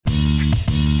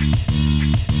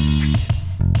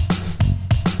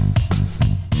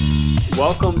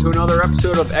Welcome to another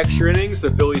episode of Extra Innings, the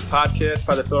Phillies podcast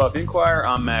by the Philadelphia Inquirer.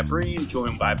 I'm Matt Breen,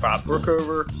 joined by Bob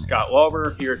Brookover, Scott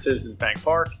Lauber, here at Citizens Bank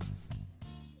Park.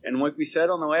 And like we said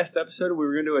on the last episode, we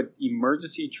were going to do an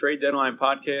emergency trade deadline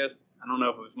podcast. I don't know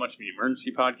if it was much of an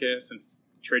emergency podcast since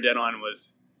trade deadline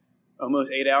was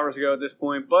almost 8 hours ago at this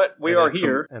point, but we are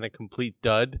here. And a complete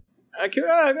dud. I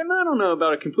don't know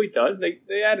about a complete dud.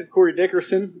 They added Corey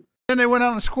Dickerson. And they went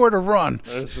out and scored a run.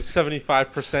 It was a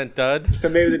 75% dud. So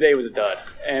maybe the day was a dud.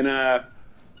 And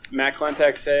Matt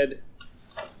Klentak said,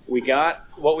 we got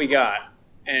what we got.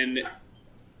 And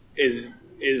is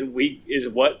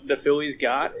what the Phillies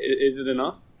got, is it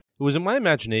enough? Was it my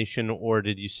imagination, or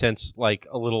did you sense like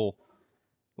a little,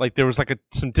 like there was like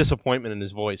some disappointment in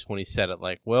his voice when he said it?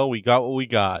 Like, well, we got what we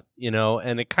got, you know?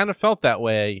 And it kind of felt that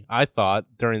way, I thought,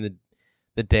 during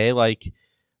the day. Like,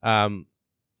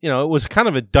 you know, it was kind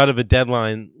of a dud of a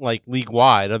deadline, like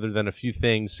league-wide, other than a few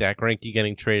things, Zach Greinke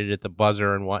getting traded at the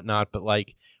buzzer and whatnot. But,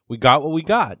 like, we got what we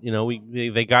got. You know,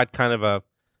 they got kind of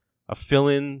a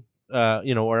fill-in,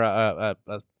 you know, or I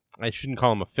shouldn't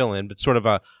call him a fill-in, but sort of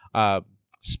a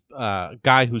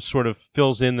guy who sort of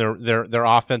fills in their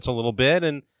offense a little bit,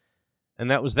 and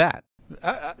that was that.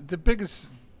 The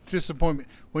biggest disappointment,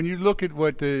 when you look at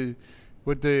what the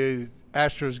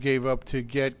Astros gave up to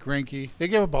get Greinke, they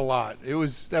gave up a lot.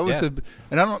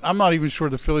 I'm not even sure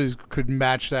the Phillies could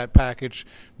match that package.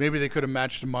 Maybe they could have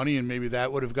matched the money, and maybe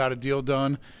that would have got a deal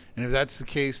done. And if that's the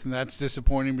case, then that's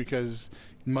disappointing because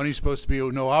money's supposed to be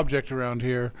no object around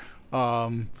here.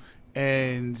 And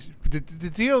the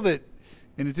deal that,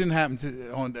 and it didn't happen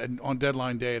on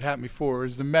deadline day, it happened before,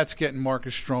 is the Mets getting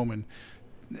Marcus Stroman.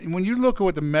 When you look at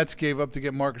what the Mets gave up to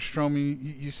get Marcus Stroman,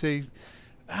 you say,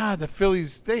 the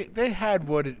Phillies, they had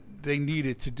what they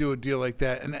needed to do a deal like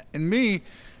that. And me,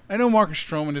 I know Marcus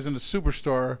Stroman isn't a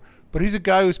superstar, but he's a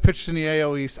guy who's pitched in the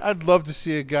AL East. I'd love to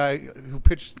see a guy who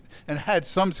pitched and had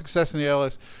some success in the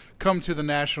ALS come to the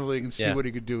National League and see what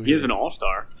he could do here. He is an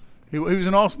all-star. He was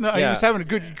an all-star. He was having a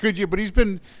good year, but he's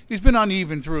been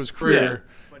uneven through his career. Yeah.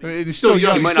 He's still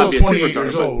young. He might still not be a 28 superstar,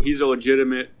 years but old. he's a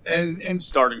legitimate and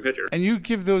starting pitcher. And you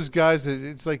give those guys,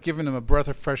 it's like giving them a breath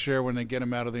of fresh air when they get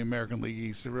them out of the American League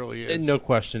East. It really is. No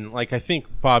question. Like, I think,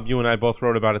 Bob, you and I both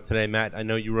wrote about it today. Matt, I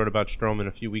know you wrote about Stroman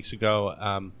a few weeks ago.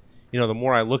 You know, the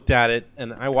more I looked at it,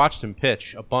 and I watched him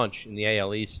pitch a bunch in the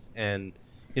AL East, and,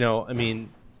 you know, I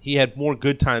mean, he had more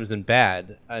good times than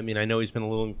bad. I mean, I know he's been a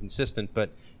little inconsistent,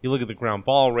 but you look at the ground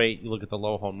ball rate, you look at the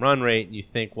low home run rate, and you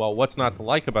think, well, what's not to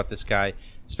like about this guy,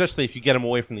 especially if you get him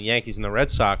away from the Yankees and the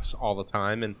Red Sox all the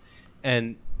time.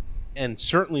 And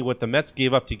certainly what the Mets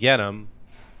gave up to get him,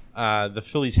 the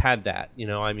Phillies had that. You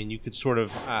know, I mean, you could sort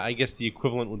of, I guess the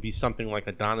equivalent would be something like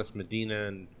Adonis Medina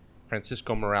and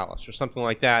Francisco Morales or something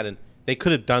like that, and they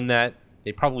could have done that.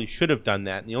 They probably should have done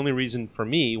that. And the only reason for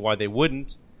me why they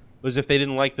wouldn't was if they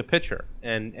didn't like the pitcher,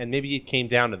 and maybe it came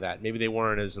down to that. Maybe they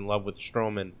weren't as in love with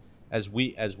Stroman as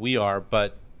we are,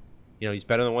 but you know, he's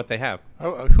better than what they have.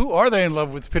 Who are they in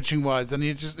love with pitching wise? And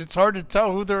it's hard to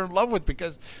tell who they're in love with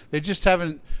because they just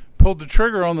haven't pulled the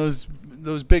trigger on those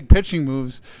big pitching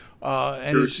moves.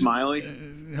 And Drew Smiley.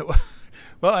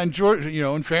 Well, and George, you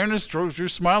know, in fairness, Drew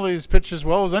Smiley has pitched as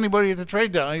well as anybody at the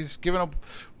trade deadline. He's given up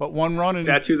one run. And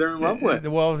that's who they're in love with.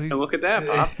 Well, and look at that,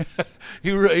 Bob.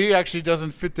 he actually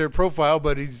doesn't fit their profile,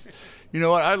 but he's. You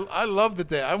know what? I love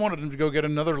that I wanted them to go get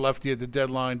another lefty at the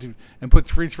deadline and put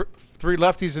three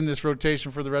lefties in this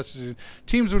rotation for the rest of the season.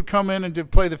 Teams would come in and to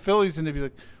play the Phillies, and they'd be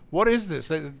like, "What is this?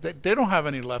 They don't have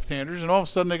any left-handers." And all of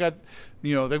a sudden,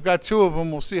 they've got two of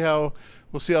them. We'll see how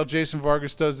Jason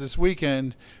Vargas does this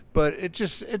weekend. But it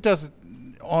doesn't.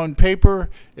 On paper,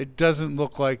 it doesn't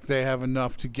look like they have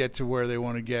enough to get to where they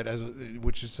want to get,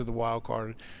 which is to the wild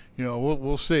card. You know,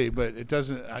 we'll see, but it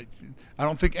doesn't. I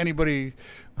don't think anybody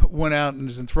went out and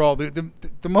is enthralled.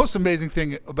 The most amazing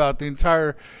thing about the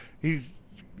entire,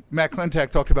 Matt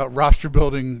Klentak talked about roster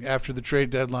building after the trade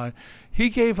deadline. He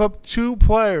gave up two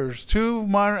players, two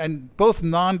minor and both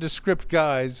nondescript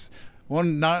guys. A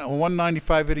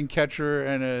 195 hitting catcher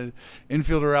and an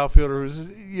infielder outfielder who's,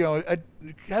 you know,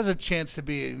 has a chance to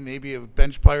be maybe a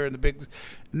bench player in the big,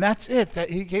 and that's it. That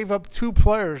he gave up two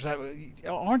players.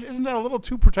 Isn't that a little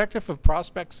too protective of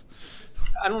prospects?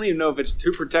 I don't even know if it's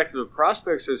too protective of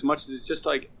prospects as much as it's just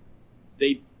like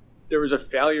there was a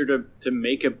failure to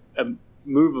make a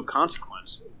move of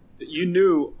consequence. You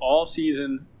knew all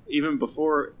season, even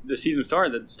before the season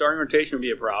started, that the starting rotation would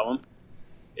be a problem.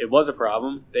 It was a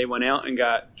problem. They went out and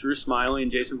got Drew Smiley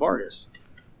and Jason Vargas.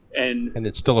 And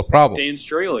it's still a problem. Dan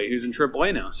Straley, who's in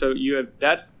AAA now. So you have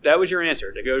that was your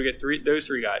answer, to go to get those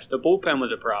three guys. The bullpen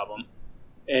was a problem.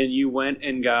 And you went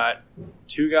and got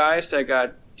two guys that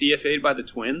got DFA'd by the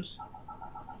Twins.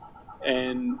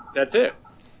 and that's it.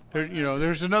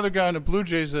 There's another guy in the Blue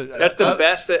Jays that's the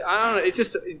best. That I don't know. It's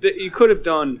just you could have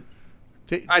done.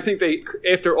 I think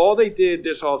after all they did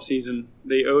this offseason,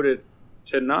 they owed it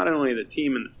to not only the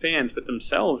team and the fans, but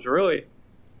themselves, really.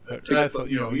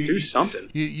 Do something.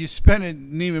 You spent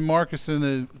Neiman Marcus in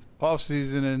the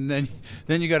offseason, and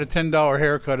then you got a $10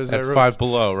 haircut as at Five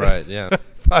Below, right? Yeah,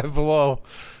 Five Below.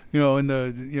 And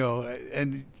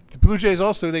the Blue Jays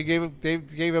also they gave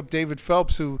up David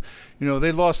Phelps, who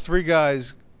they lost three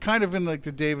guys, kind of in like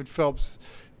the David Phelps,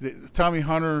 Tommy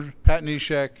Hunter, Pat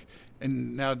Neshek,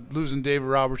 and now losing David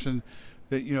Robertson.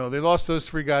 They lost those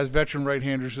three guys, veteran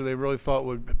right-handers, who they really thought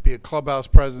would be a clubhouse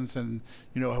presence and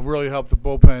really help the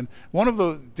bullpen. One of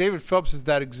those, David Phelps, is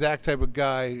that exact type of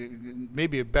guy,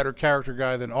 maybe a better character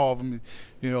guy than all of them.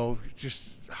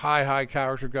 Just high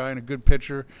character guy and a good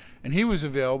pitcher, and he was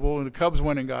available, and the Cubs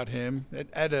went and got him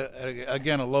at a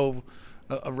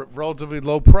relatively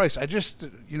low price. I just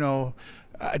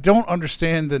I don't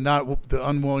understand the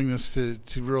unwillingness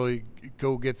to really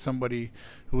go get somebody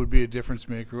who would be a difference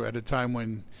maker at a time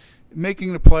when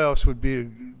making the playoffs would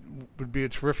be a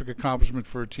terrific accomplishment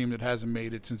for a team that hasn't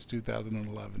made it since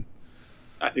 2011.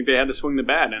 I think they had to swing the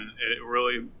bat, and it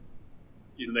really,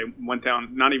 they went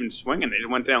down not even swinging. They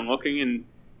went down looking and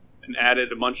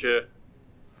added a bunch of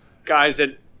guys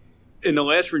that in the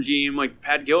last regime, like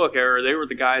Pat Gillick era, they were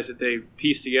the guys that they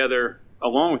pieced together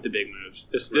along with the big moves.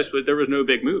 There was no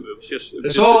big move. It was just they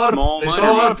saw a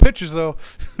lot of pitches though.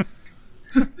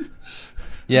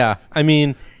 Yeah, I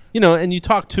mean, and you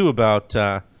talk too about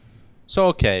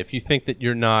if you think that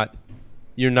you're not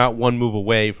one move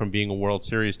away from being a World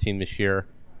Series team this year,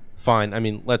 fine. I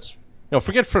mean, let's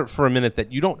forget for a minute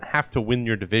that you don't have to win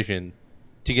your division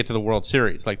to get to the World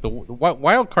Series. Like the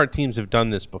wild card teams have done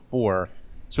this before,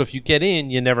 so if you get in,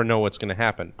 you never know what's going to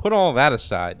happen. Put all that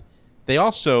aside, they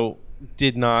also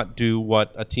did not do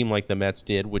what a team like the Mets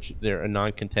did, which they're a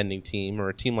non-contending team, or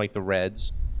a team like the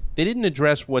Reds. They didn't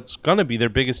address what's going to be their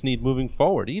biggest need moving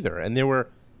forward either, and there were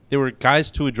guys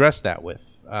to address that with.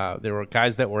 There were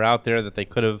guys that were out there that they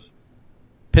could have,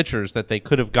 pitchers that they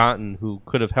could have gotten who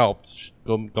could have helped.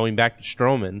 Going back to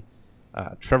Stroman,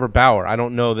 Trevor Bauer. I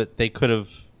don't know that they could have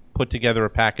put together a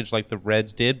package like the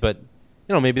Reds did, but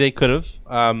maybe they could have,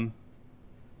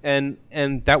 and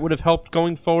that would have helped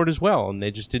going forward as well. And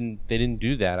they just didn't. They didn't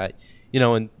do that.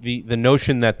 And the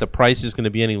notion that the price is going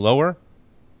to be any lower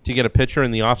to get a pitcher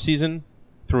in the offseason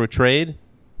through a trade,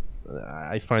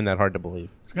 I find that hard to believe.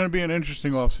 It's going to be an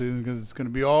interesting offseason because it's going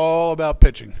to be all about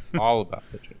pitching. All about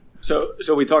pitching. So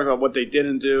we talked about what they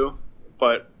didn't do,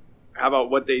 but how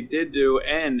about what they did do?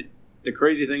 And the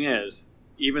crazy thing is,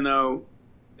 even though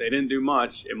they didn't do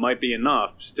much, it might be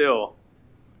enough. Still,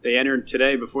 they entered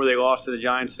today before they lost to the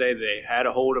Giants today. They had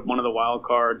a hold of one of the wild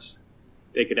cards.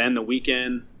 They could end the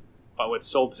weekend with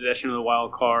sole possession of the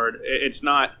wild card. It's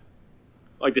not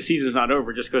like the season's not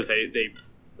over just because they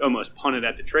almost punted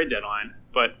at the trade deadline.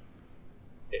 But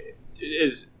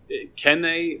can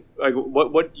they, like,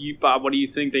 what do you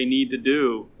think they need to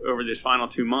do over this final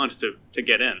 2 months to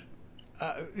get in?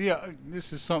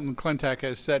 This is something Klentak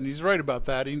has said, and he's right about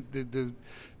that.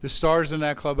 The stars in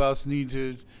that clubhouse need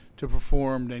to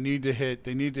perform. They need to hit.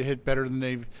 They need to hit better than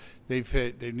they've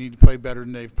hit. They need to play better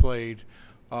than they've played.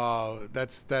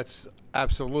 That's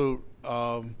absolute.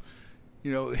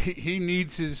 He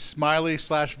needs his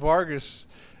Smiley/Vargas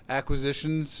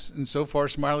acquisitions, and so far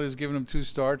Smiley has given him 2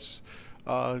 starts.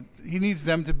 He needs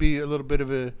them to be a little bit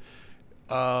of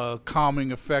a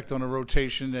calming effect on a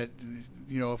rotation that,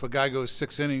 if a guy goes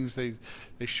 6 innings, they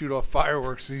shoot off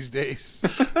fireworks these days.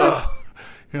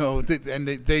 And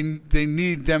they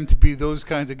need them to be those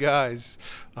kinds of guys.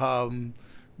 And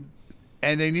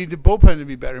they need the bullpen to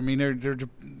be better. I mean,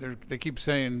 they keep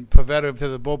saying Pivetta to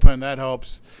the bullpen, that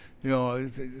helps.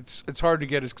 It's hard to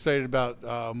get excited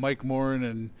about Mike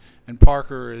Morin and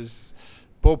Parker as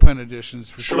bullpen additions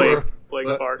for sure.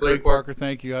 Blake Parker,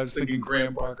 thank you. I was thinking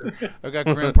Graham Parker. I got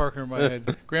Graham Parker in my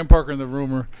head. Graham Parker and the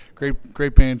Rumor,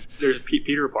 great band. There's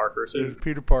Peter Parker. So. There's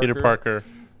Peter Parker.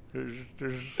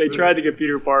 They tried to get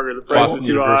Peter Parker. The price Boston was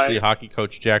too University high. hockey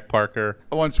coach Jack Parker.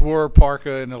 I once wore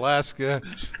Parka in Alaska.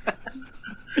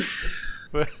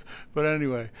 But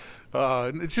anyway,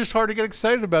 it's just hard to get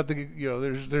excited about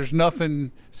there's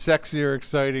nothing sexy or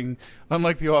exciting,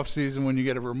 unlike the off season when you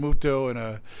get a Realmuto and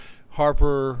a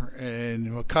Harper and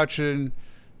McCutchen.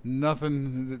 None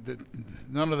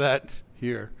of that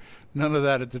here. None of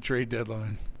that at the trade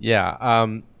deadline.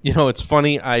 Yeah. It's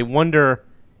funny. I wonder,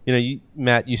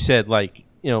 Matt, you said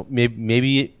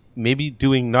maybe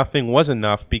doing nothing was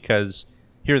enough because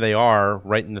here they are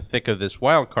right in the thick of this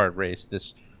wild card race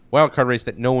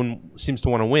that no one seems to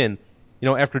want to win.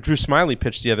 after Drew Smyly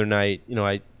pitched the other night,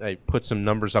 I put some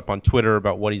numbers up on Twitter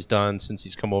about what he's done since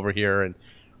he's come over here, and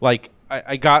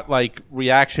I got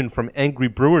reaction from angry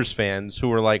Brewers fans who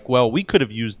were like, well, we could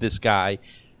have used this guy.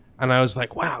 And I was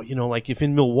like, wow, if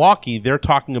in Milwaukee they're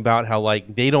talking about how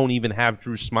they don't even have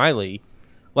Drew Smyly,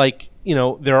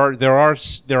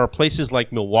 there are places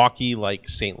like Milwaukee, like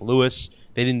St. Louis,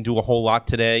 they didn't do a whole lot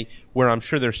today, where I'm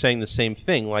sure they're saying the same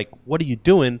thing. What are you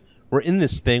doing? We're in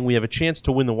this thing. We have a chance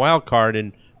to win the wild card,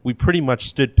 and we pretty much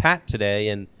stood pat today.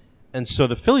 And so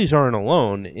the Phillies aren't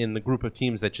alone in the group of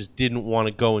teams that just didn't want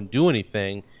to go and do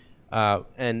anything.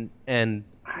 And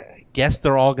I guess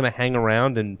they're all going to hang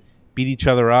around and beat each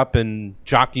other up and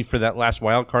jockey for that last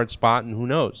wild card spot, and who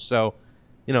knows. So,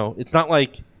 it's not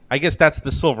I guess that's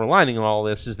the silver lining of all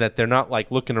this, is that they're not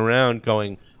looking around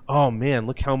going, oh man,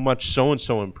 look how much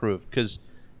so-and-so improved. Because,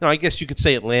 I guess you could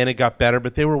say Atlanta got better,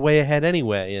 but they were way ahead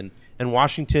anyway. And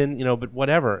Washington, but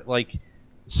whatever.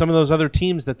 Some of those other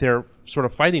teams that they're sort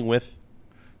of fighting with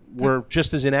were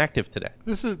just as inactive today.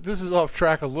 This is off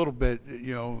track a little bit.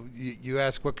 You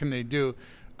ask what can they do.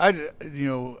 I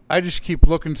just keep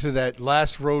looking to that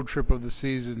last road trip of the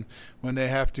season when they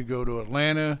have to go to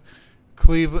Atlanta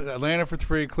for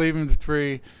 3, Cleveland for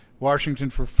 3, Washington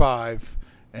for 5,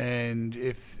 and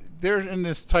if they're in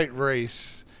this tight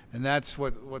race, and that's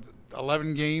what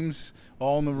 11 games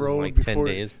all on the road before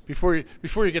 10 days before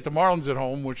you get the Marlins at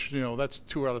home, which that's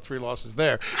 2 out of 3 losses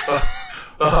there.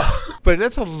 But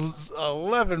that's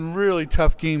 11 really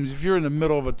tough games. If you're in the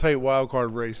middle of a tight wild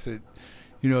card race, that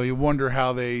you wonder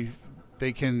how they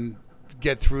can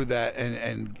get through that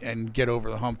and get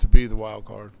over the hump to be the wild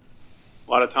card.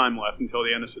 A lot of time left until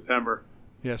the end of September.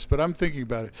 Yes, but I'm thinking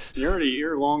about it.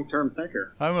 You're a long-term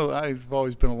thinker. I've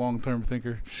always been a long-term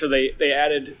thinker. So they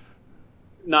added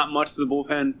not much to the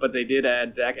bullpen, but they did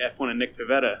add Zach Eflin and Nick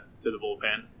Pivetta to the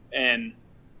bullpen, and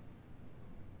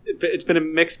it's been a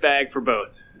mixed bag for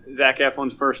both. Zach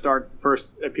Eflin's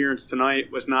first appearance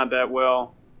tonight was not that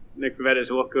well. Nick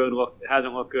Pivetta's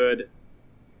hasn't looked good.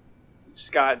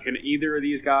 Scott, can either of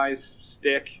these guys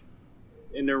stick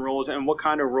in their roles, and what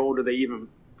kind of role do they even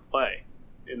play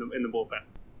in the bullpen?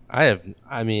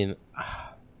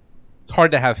 It's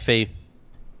hard to have faith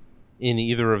in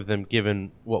either of them,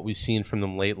 given what we've seen from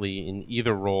them lately in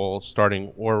either role,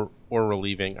 starting or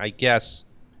relieving. I guess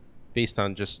based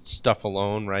on just stuff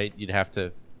alone, right? You'd have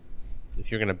to, if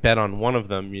you're going to bet on one of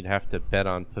them, you'd have to bet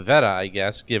on Pivetta, I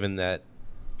guess, given that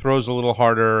throws a little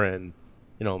harder, and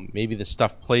maybe the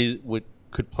stuff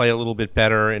could play a little bit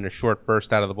better in a short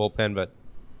burst out of the bullpen. But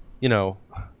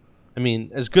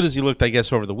as good as he looked, I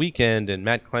guess, over the weekend, and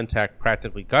Matt Klentak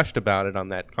practically gushed about it on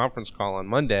that conference call on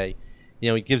Monday.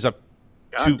 He gives up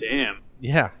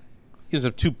gives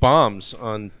up 2 bombs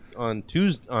on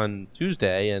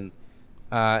Tuesday, and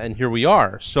here we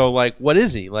are. So what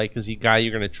is he? Is he a guy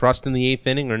you're going to trust in the 8th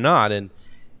inning or not? And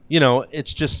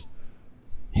it's just,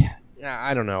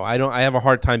 I don't know. I have a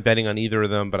hard time betting on either of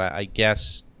them, but I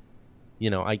guess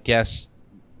I'd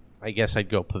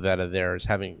go Pivetta there as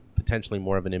having potentially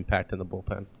more of an impact in the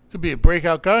bullpen. Could be a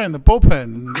breakout guy in the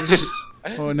bullpen.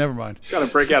 Oh, never mind. He's got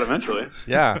to break out eventually.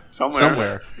 Yeah,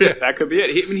 somewhere. Yeah. That could be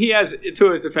it. He has,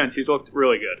 to his defense, he's looked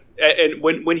really good. And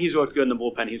when he's looked good in the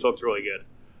bullpen, he's looked really good.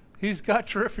 He's got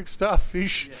terrific stuff.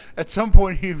 At some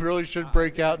point, he really should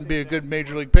break out and be a good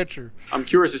major league pitcher. I'm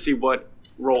curious to see what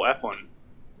role Eflin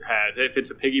has. If it's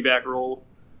a piggyback role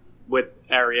with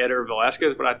Arrieta or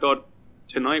Velasquez, but I thought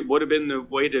tonight would have been the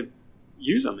way to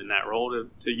use him in that role,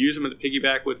 to use him at the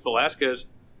piggyback with Velasquez.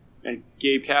 And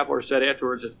Gabe Kapler said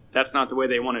afterwards that's not the way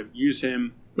they want to use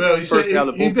him. Well,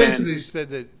 he basically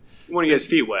said that you want to get his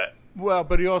feet wet. Well,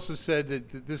 but he also said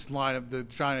that this lineup, the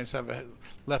Giants have a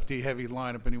lefty-heavy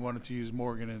lineup, and he wanted to use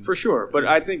Morgan. For sure, but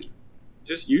I think I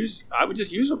would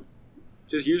just use them.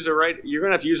 Just use the right. You're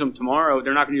going to have to use them tomorrow.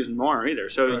 They're not going to use them tomorrow either,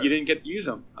 so you didn't get to use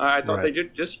them. I thought they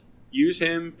just use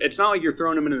him. It's not like you're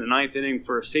throwing him into the 9th inning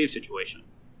for a save situation.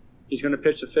 He's going to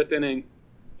pitch the 5th inning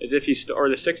as if or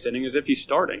the 6th inning as if he's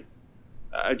starting.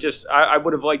 I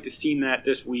would have liked to seen that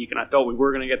this week, and I thought we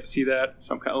were going to get to see that.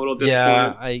 So I'm kind of a little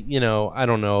disappointed. Yeah, I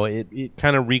don't know. It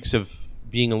kind of reeks of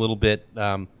being a little bit,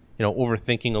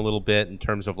 overthinking a little bit in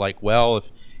terms of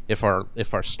if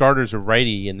our starters are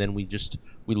righty, and then we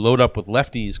load up with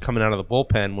lefties coming out of the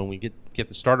bullpen when we get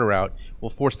the starter out, we'll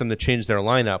force them to change their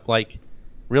lineup.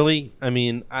 Really?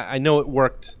 I know it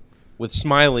worked with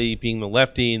Smyly being the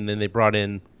lefty, and then they brought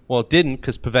in. Well, it didn't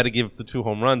because Pivetta gave up the 2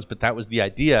 home runs, but that was the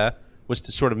idea. Was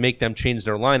to sort of make them change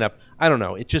their lineup. I don't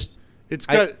know. It It's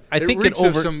got. I think it reeks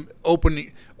of some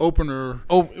opener.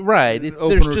 Oh, right.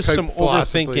 There's just some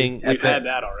overthinking. We've had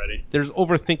that already. There's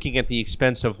overthinking at the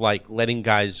expense of like letting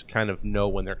guys kind of know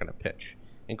when they're going to pitch.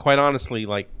 And quite honestly,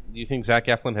 like, do you think Zach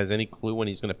Eflin has any clue when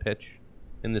he's going to pitch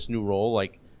in this new role?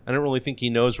 Like, I don't really think he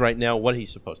knows right now what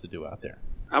he's supposed to do out there.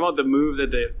 How about the move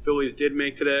that the Phillies did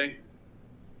make today?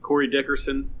 Corey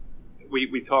Dickerson.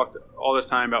 We talked all this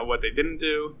time about what they didn't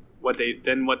do, what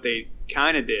they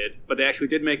kind of did, but they actually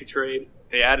did make a trade.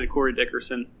 They added Corey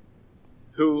Dickerson,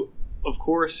 who, of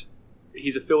course,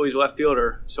 he's a Phillies left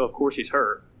fielder, so of course he's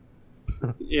hurt.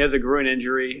 He has a groin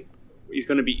injury. He's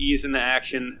going to be eased into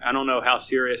action. I don't know how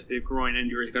serious the groin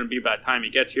injury is going to be by the time he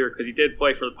gets here, because he did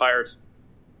play for the Pirates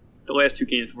the last 2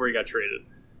 games before he got traded.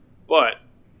 But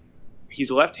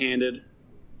he's left-handed,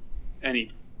 and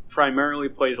he primarily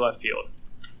plays left field.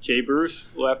 Jay Bruce,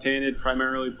 left-handed,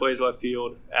 primarily plays left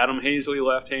field. Adam Hazley,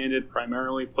 left-handed,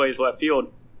 primarily plays left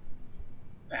field.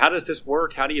 How does this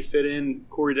work? How do you fit in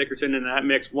Corey Dickerson in that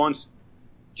mix once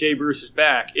Jay Bruce is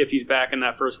back, if he's back in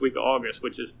that first week of August,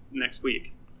 which is next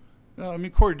week? No, I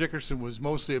mean, Corey Dickerson was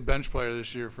mostly a bench player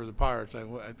this year for the Pirates.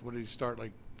 What did he start,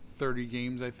 like 30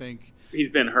 games, I think? He's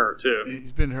been hurt, too.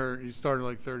 He's been hurt. He started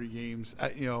like 30 games.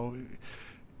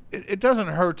 It doesn't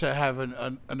hurt to have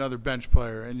another bench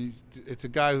player, and it's a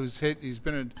guy who's hit. He's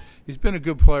been a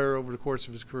good player over the course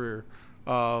of his career.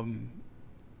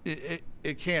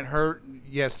 It can't hurt.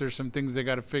 Yes, there's some things they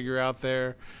got to figure out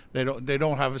there. They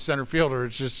don't have a center fielder.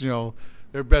 It's just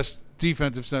their best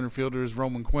defensive center fielder is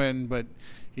Roman Quinn, but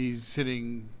he's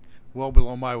hitting well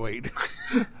below my weight.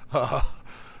 That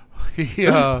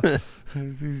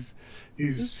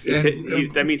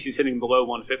means he's hitting below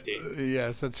 150.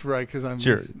 Yes, that's right. Because I'm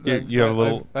sure you have a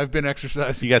little. I've been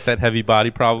exercising. You got that heavy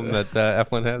body problem that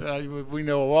Eflin has. We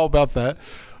know all about that.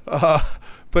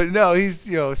 But no,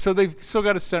 he's So they've still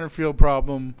got a center field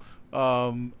problem,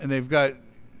 and they've got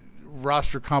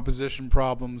roster composition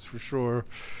problems for sure.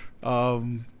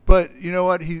 But you know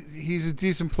what? He's a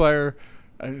decent player.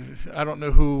 I don't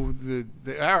know who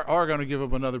they are going to give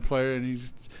up another player, and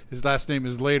his last name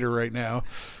is Later right now.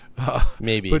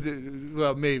 Maybe,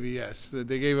 but maybe yes.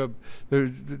 They gave up.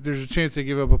 There's a chance they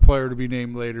give up a player to be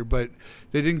named Later, but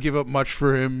they didn't give up much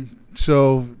for him.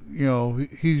 So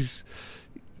he's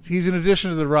an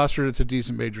addition to the roster that's a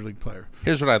decent major league player.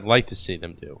 Here's what I'd like to see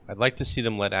them do. I'd like to see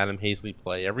them let Adam Hazley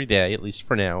play every day, at least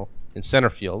for now, in center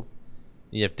field.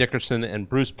 You have Dickerson and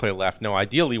Bruce play left. Now,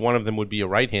 ideally, one of them would be a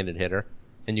right-handed hitter,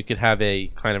 and you could have a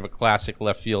kind of a classic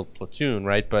left field platoon,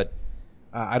 right? But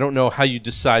I don't know how you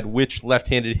decide which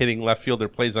left-handed hitting left fielder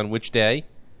plays on which day,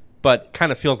 but kind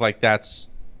of feels like that's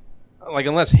like,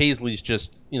 unless Hazley's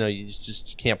just, you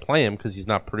just can't play him because he's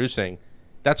not producing.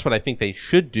 That's what I think they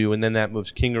should do, and then that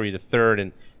moves Kingery to third.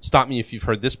 And stop me if you've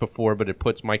heard this before, but it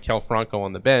puts Maikel Franco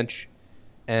on the bench,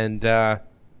 and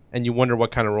you wonder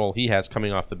what kind of role he has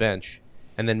coming off the bench.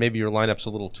 And then maybe your lineup's a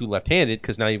little too left-handed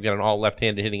because now you've got an all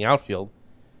left-handed hitting outfield.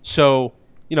 So,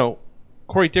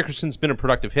 Corey Dickerson's been a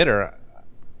productive hitter,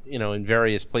 in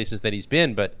various places that he's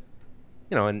been, but,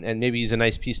 and maybe he's a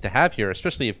nice piece to have here,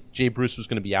 especially if Jay Bruce was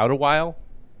going to be out a while.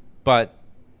 But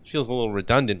it feels a little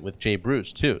redundant with Jay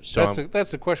Bruce, too. So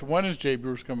that's the question. When is Jay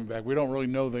Bruce coming back? We don't really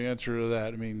know the answer to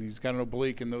that. I mean, he's got an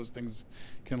oblique, and those things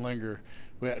can linger.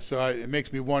 So it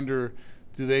makes me wonder,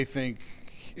 do they think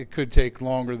it could take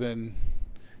longer than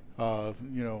 –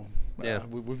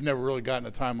 we've never really gotten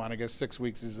a timeline. I guess 6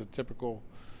 weeks is a typical.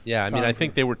 Yeah, I mean, I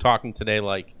think they were talking today,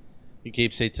 like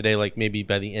Gabe said today, like maybe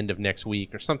by the end of next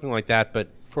week or something like that. But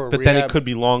then it could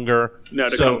be longer. No,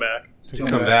 to come back. To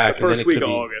come back. The first week of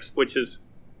August,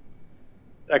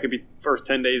 that could be first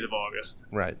 10 days of August.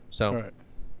 Right. So,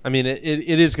 I mean,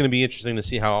 it is going to be interesting to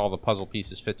see how all the puzzle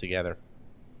pieces fit together.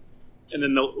 And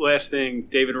then the last thing,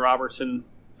 David Robertson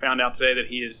found out today that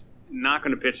he is not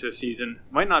going to pitch this season.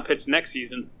 Might not pitch next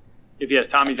season if he has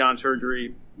Tommy John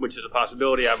surgery, which is a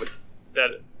possibility.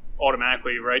 That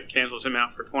automatically cancels him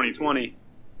out for 2020.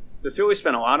 The Phillies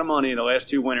spent a lot of money the last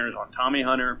 2 winters on Tommy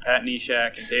Hunter, Pat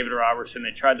Neshek, and David Robertson.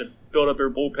 They tried to build up their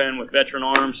bullpen with veteran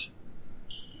arms.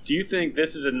 Do you think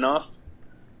this is enough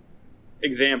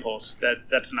examples that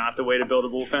that's not the way to build a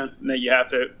bullpen, and that you have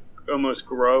to almost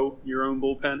grow your own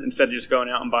bullpen instead of just going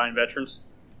out and buying veterans?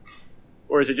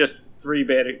 Or is it just three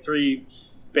bad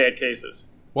cases?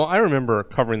 Well, I remember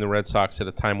covering the Red Sox at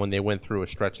a time when they went through a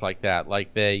stretch like that.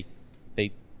 Like they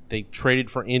traded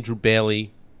for Andrew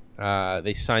Bailey.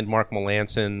 They signed Mark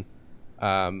Melancon.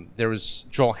 There was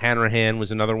Joel Hanrahan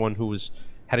was another one who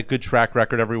had a good track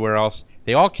record everywhere else.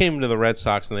 They all came to the Red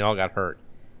Sox and they all got hurt.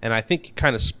 And I think it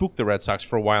kind of spooked the Red Sox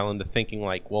for a while into thinking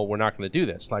like, well, we're not going to do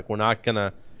this. Like we're not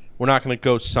going we're not going to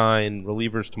go sign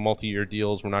relievers to multi-year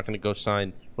deals. We're not going to go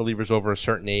sign relievers over a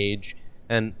certain age.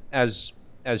 And as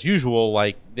usual,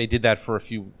 like they did that for a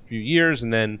few years,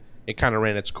 and then it kind of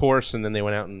ran its course, and then they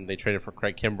went out and they traded for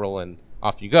Craig Kimbrell, and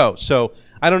off you go. So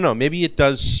I don't know. Maybe it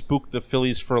does spook the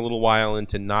Phillies for a little while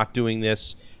into not doing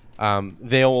this.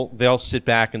 They'll sit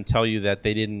back and tell you that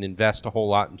they didn't invest a whole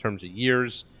lot in terms of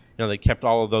years. You know, they kept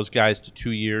all of those guys to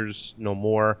 2 years, no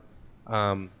more.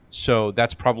 So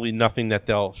that's probably nothing that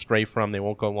they'll stray from. They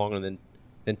won't go longer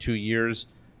than 2 years.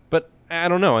 But I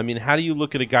don't know. I mean, how do you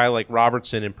look at a guy like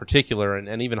Robertson in particular,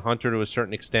 and even Hunter to a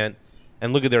certain extent,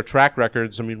 and look at their track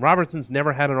records? I mean, Robertson's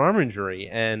never had an arm injury,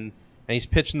 and he's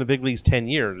pitched in the big leagues 10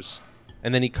 years,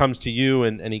 and then he comes to you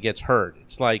and he gets hurt.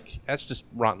 It's like, that's just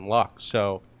rotten luck.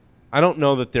 So I don't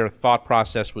know that their thought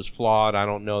process was flawed. I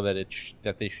don't know that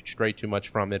that they should stray too much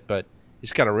from it, but you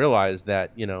just got to realize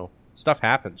that, you know, stuff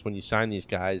happens when you sign these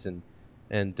guys, and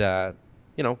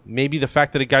you know, maybe the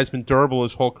fact that a guy's been durable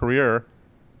his whole career,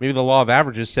 maybe the law of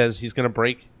averages says he's going to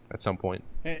break at some point.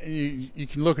 And you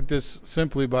can look at this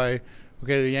simply by,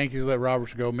 okay, the Yankees let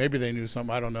Robertson go. Maybe they knew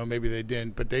something. I don't know. Maybe they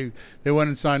didn't. But they went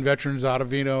and signed veterans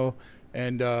Ottavino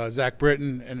and Zach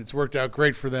Britton, and it's worked out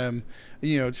great for them.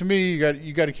 You know, to me,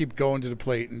 you got to keep going to the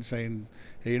plate and saying,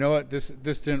 hey, you know what, this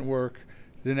didn't work.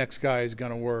 The next guy is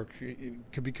going to work,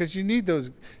 because you need those.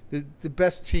 The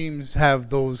best teams have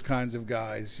those kinds of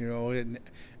guys, you know,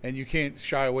 and you can't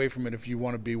shy away from it if you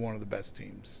want to be one of the best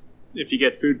teams. If you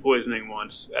get food poisoning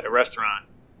once at a restaurant,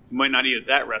 you might not eat at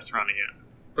that restaurant again.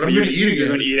 But I'm going to eat again. You're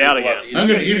going to eat out again. I'm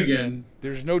going to eat again.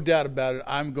 There's no doubt about it.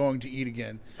 I'm going to eat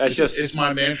again. It's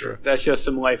my mantra. That's just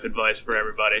some life advice for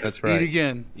everybody. That's right. Eat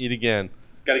again. Eat again.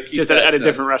 Got to keep just at a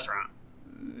different restaurant.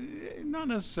 Not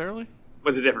necessarily.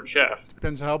 With a different chef.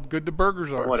 Depends how good the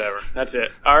burgers are. Whatever. That's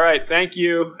it. All right. Thank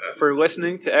you for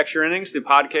listening to Extra Innings, the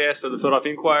podcast of the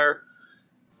Philadelphia Inquirer.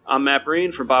 I'm Matt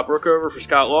Breen for Bob Brookover, for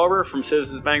Scott Lauber from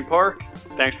Citizens Bank Park.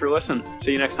 Thanks for listening.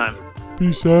 See you next time.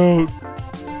 Peace out.